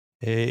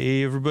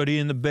Hey, everybody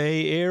in the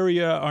Bay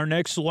Area. Our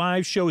next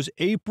live show is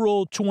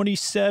April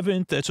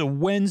 27th. That's a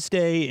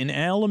Wednesday in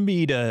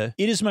Alameda.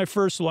 It is my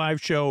first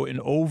live show in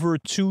over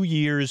 2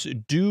 years.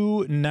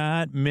 Do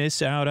not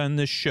miss out on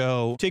this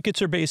show.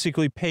 Tickets are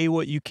basically pay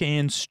what you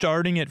can,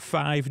 starting at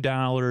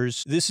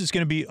 $5. This is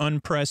going to be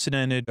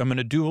unprecedented. I'm going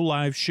to do a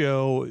live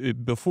show.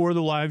 Before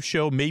the live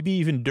show, maybe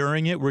even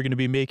during it, we're going to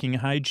be making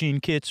hygiene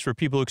kits for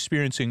people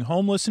experiencing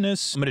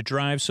homelessness. I'm going to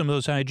drive some of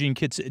those hygiene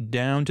kits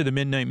down to the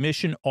Midnight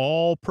Mission.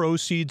 All proceeds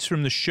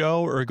from the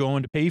show are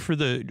going to pay for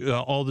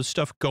the all the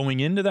stuff going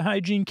into the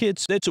hygiene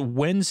kits. That's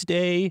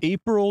Wednesday,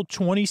 April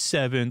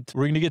 27th.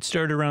 We're going to get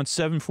started around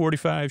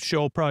 7:45. Show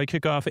will probably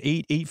kick off at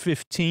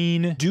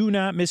 8:15. Do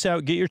not miss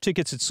out. Get your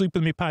tickets at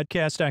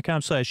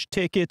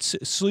sleepwithmepodcast.com/tickets.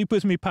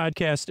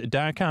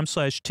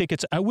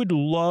 Sleepwithmepodcast.com/tickets. I would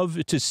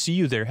love to see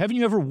you there. Haven't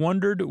you ever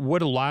wondered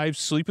what a live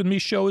Sleep With Me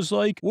show is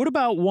like? What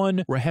about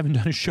one where I haven't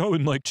done a show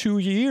in like 2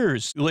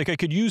 years? Like, I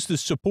could use the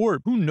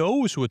support. Who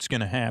knows what's going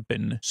to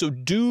happen? So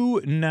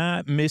do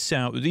not miss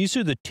out. These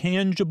are the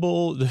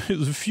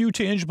few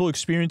tangible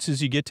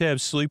experiences you get to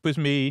have Sleep With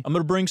Me. I'm going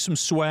to bring some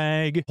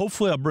swag.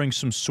 Hopefully I'll bring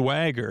some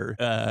swagger.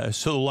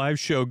 So the live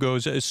show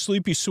goes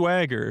sleepy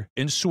swagger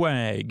and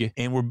swag.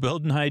 And we're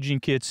building hygiene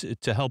kits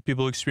to help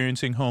people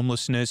experiencing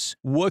homelessness.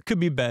 What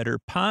could be better?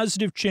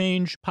 Positive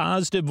change,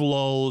 positive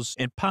lulls,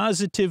 and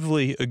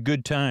positively a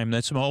good time.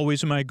 That's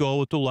always my goal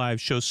with the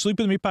live show.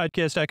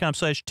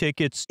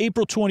 Sleepwithmepodcast.com/tickets.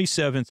 April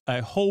 27th. I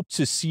hope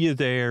to see you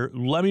there.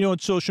 Let me know on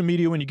social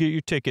media when you get your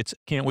tickets.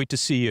 Can't wait to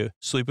see you.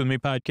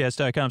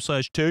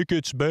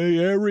 Sleepwithmepodcast.com/tickets, Bay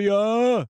Area.